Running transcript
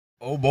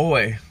Oh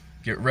boy,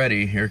 get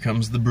ready. Here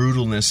comes the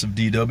brutalness of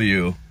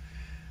DW.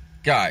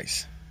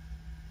 Guys,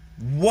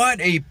 what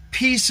a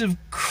piece of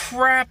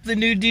crap the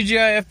new DJI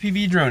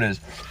FPV drone is.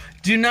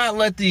 Do not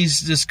let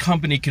this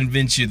company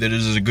convince you that it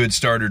is a good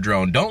starter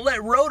drone. Don't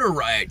let Rotor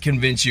Riot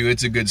convince you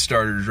it's a good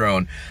starter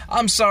drone.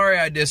 I'm sorry,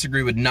 I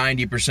disagree with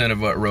 90%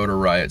 of what Rotor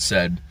Riot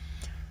said.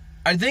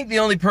 I think the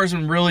only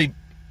person really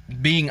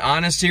being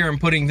honest here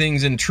and putting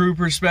things in true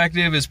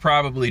perspective is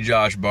probably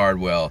Josh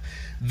Bardwell.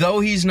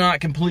 Though he's not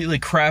completely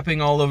crapping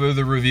all over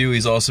the review,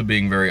 he's also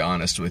being very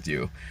honest with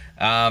you.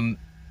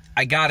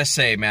 I gotta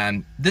say,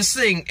 man, this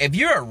thing, if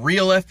you're a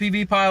real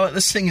FPV pilot,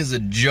 this thing is a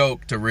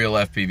joke to real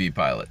FPV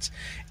pilots.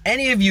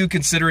 Any of you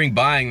considering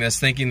buying this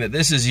thinking that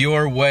this is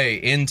your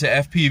way into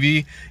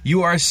FPV,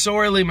 you are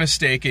sorely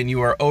mistaken.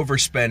 You are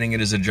overspending. It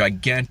is a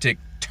gigantic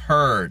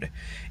turd.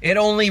 It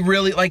only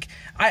really, like,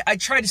 I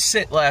tried to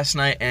sit last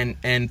night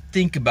and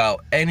think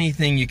about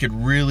anything you could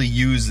really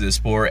use this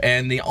for,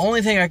 and the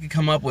only thing I could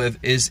come up with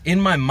is, in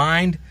my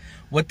mind,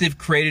 what they've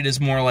created is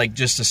more like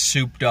just a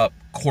souped up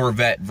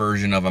Corvette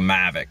version of a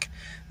Mavic.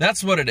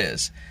 That's what it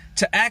is.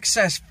 To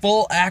access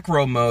full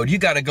acro mode, you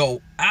gotta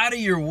go out of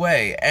your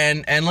way,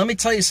 and let me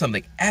tell you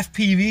something,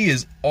 FPV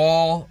is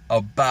all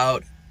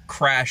about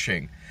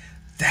crashing.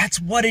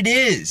 That's what it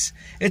is.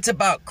 It's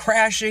about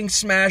crashing,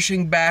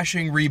 smashing,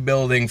 bashing,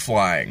 rebuilding,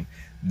 flying.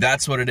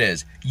 That's what it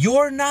is.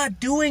 You're not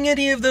doing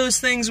any of those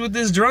things with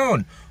this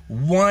drone.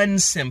 One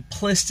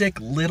simplistic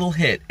little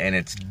hit and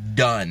it's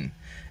done.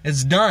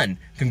 It's done.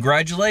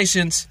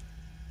 Congratulations.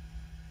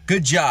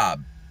 Good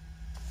job.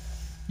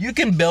 You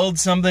can build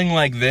something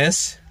like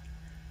this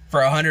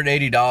for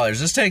 $180.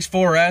 This takes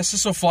 4S.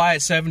 This will fly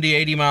at 70,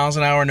 80 miles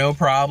an hour, no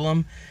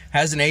problem.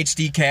 Has an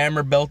HD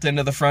camera built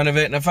into the front of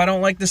it, and if I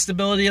don't like the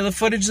stability of the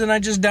footage, then I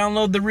just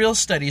download the Real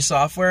Steady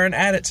software and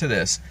add it to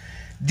this.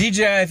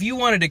 DJI, if you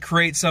wanted to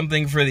create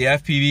something for the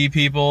FPV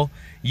people,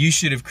 you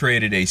should have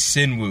created a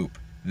Cinewhoop.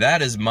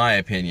 That is my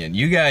opinion.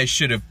 You guys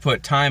should have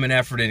put time and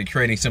effort into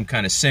creating some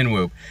kind of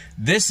Cinewhoop.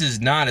 This is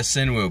not a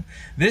Cinewhoop.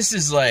 This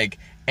is like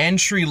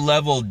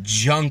entry-level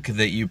junk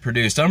that you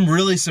produced. I'm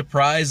really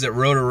surprised that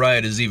Rotor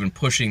Riot is even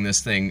pushing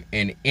this thing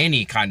in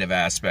any kind of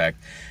aspect.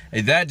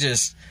 That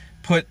just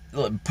put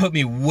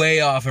me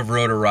way off of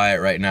Rotor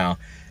Riot right now.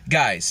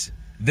 Guys,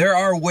 there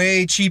are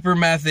way cheaper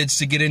methods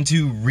to get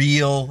into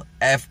real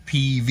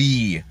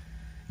FPV.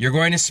 You're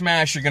going to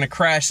smash, you're going to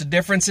crash. The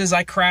difference is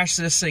I crashed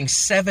this thing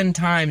 7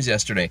 times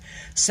yesterday.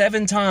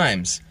 7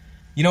 times.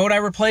 You know what I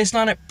replaced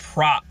on it?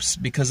 Props,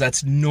 because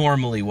that's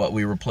normally what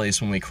we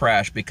replace when we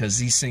crash, because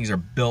these things are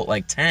built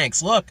like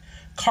tanks. Look,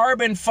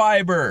 carbon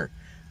fiber,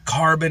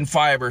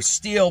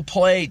 steel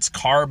plates,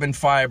 carbon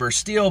fiber,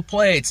 steel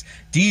plates,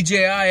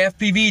 DJI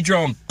FPV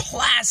drone,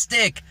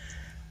 plastic.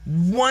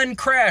 One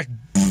crash,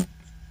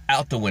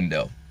 out the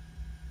window.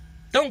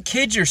 Don't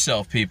kid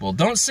yourself, people.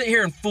 Don't sit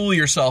here and fool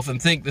yourself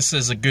and think this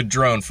is a good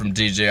drone from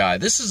DJI.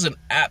 This is an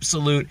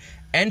absolute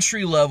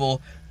entry-level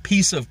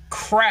piece of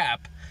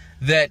crap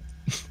that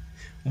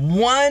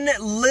one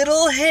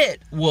little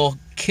hit will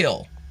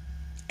kill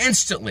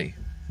instantly.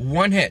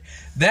 One hit.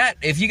 That,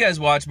 if you guys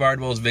watch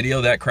Bardwell's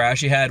video, that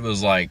crash he had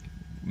was like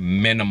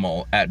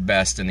minimal at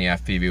best in the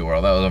FPV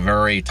world. That was a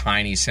very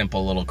tiny,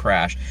 simple little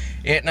crash.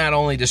 It not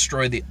only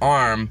destroyed the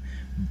arm,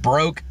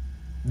 broke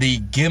the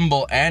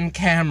gimbal and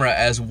camera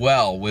as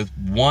well with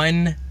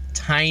one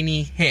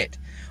tiny hit.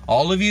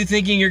 All of you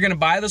thinking you're gonna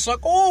buy this like,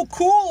 oh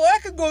cool, I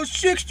could go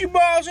 60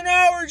 miles an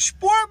hour in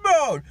sport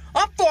mode.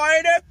 I'm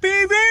flying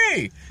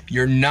FPV.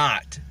 You're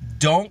not.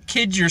 Don't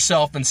kid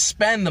yourself and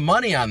spend the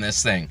money on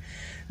this thing.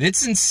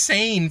 It's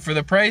insane for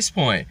the price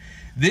point.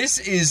 This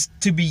is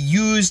to be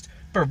used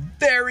for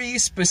very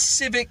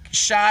specific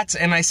shots,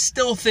 and I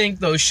still think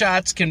those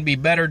shots can be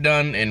better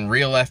done in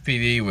real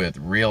FPV with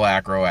real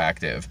acro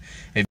active.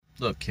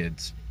 Look,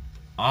 kids,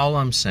 all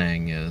I'm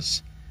saying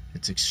is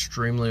it's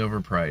extremely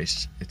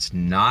overpriced. It's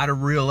not a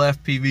real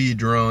FPV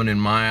drone in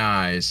my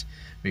eyes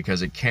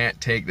because it can't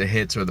take the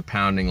hits or the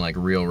pounding like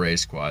real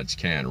race quads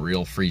can,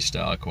 real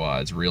freestyle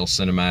quads, real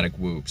cinematic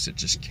whoops. It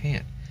just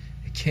can't.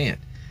 It can't.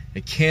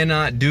 It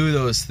cannot do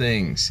those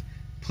things.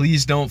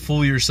 Please don't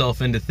fool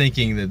yourself into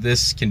thinking that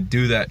this can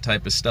do that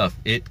type of stuff.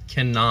 It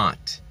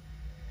cannot.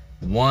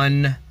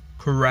 One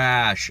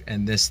crash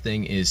and this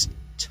thing is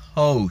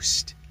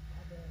toast.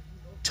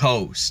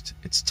 Toast.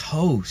 It's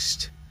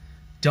toast.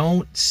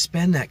 Don't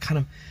spend that kind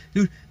of...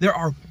 Dude, there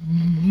are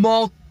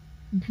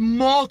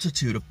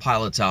multitude of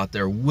pilots out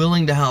there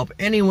willing to help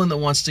anyone that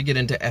wants to get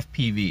into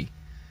FPV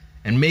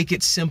and make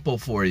it simple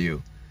for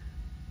you.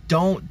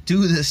 Don't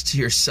do this to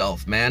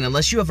yourself, man.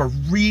 Unless you have a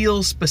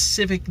real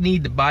specific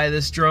need to buy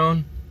this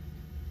drone,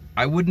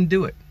 I wouldn't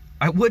do it.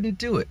 I wouldn't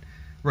do it.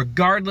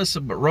 Regardless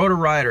of what Rotor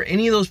Riot or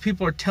any of those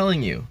people are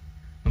telling you,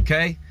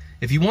 okay?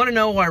 If you want to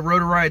know why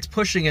Rotor Riot's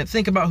pushing it,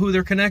 think about who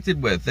they're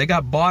connected with. They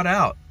got bought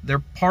out. They're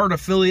part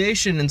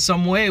affiliation in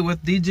some way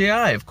with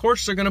DJI. Of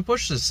course they're going to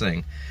push this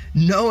thing,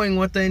 knowing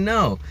what they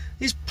know.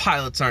 These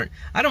pilots aren't...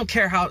 I don't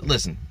care how...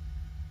 Listen,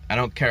 I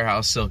don't care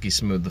how silky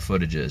smooth the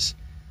footage is,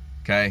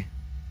 okay?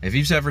 If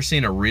you've ever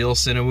seen a real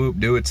Cinewhoop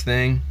do its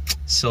thing,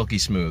 silky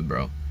smooth,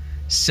 bro.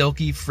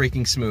 Silky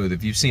freaking smooth.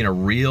 If you've seen a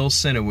real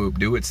Cinewhoop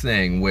do its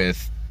thing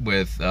with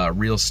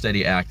real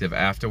steady active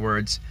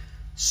afterwards,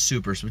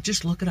 super smooth.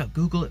 Just look it up,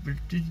 Google it,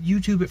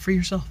 YouTube it for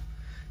yourself.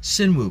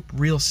 Cinewhoop,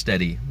 real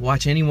steady.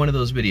 Watch any one of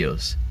those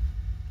videos.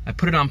 I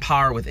put it on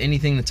par with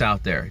anything that's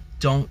out there.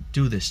 Don't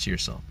do this to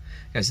yourself.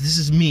 Guys, this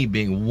is me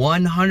being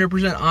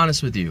 100%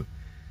 honest with you.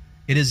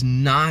 It is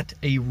not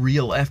a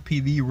real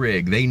FPV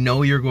rig. They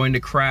know you're going to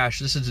crash.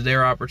 This is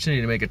their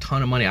opportunity to make a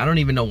ton of money. I don't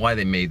even know why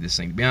they made this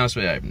thing. To be honest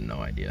with you, I have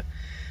no idea.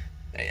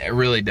 I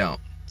really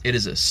don't. It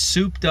is a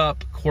souped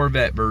up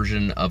Corvette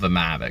version of a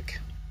Mavic.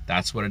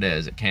 That's what it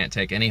is. It can't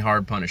take any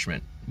hard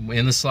punishment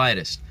in the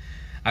slightest.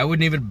 I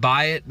wouldn't even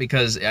buy it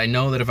because I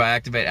know that if I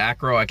activate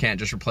acro, I can't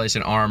just replace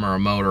an arm or a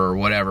motor or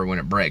whatever when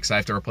it breaks. I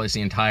have to replace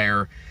the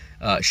entire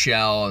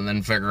shell and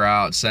then figure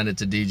out, send it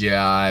to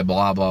DJI,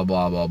 blah, blah,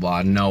 blah, blah,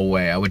 blah. No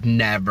way. I would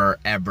never,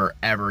 ever,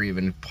 ever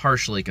even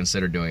partially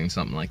consider doing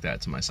something like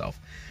that to myself.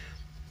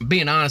 I'm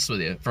being honest with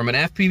you. From an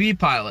FPV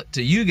pilot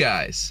to you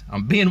guys,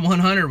 I'm being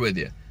 100 with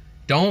you.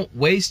 Don't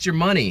waste your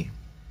money.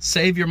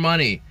 Save your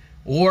money.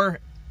 Or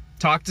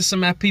talk to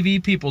some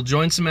FPV people.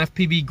 Join some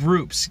FPV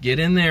groups. Get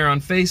in there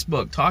on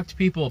Facebook. Talk to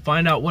people.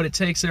 Find out what it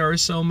takes. There are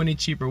so many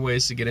cheaper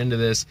ways to get into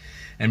this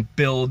and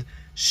build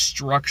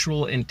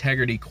structural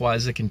integrity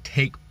quads that can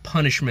take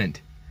punishment,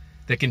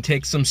 that can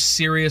take some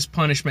serious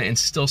punishment and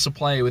still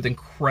supply you with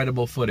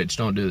incredible footage.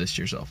 Don't do this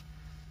to yourself.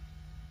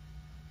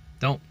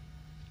 Don't.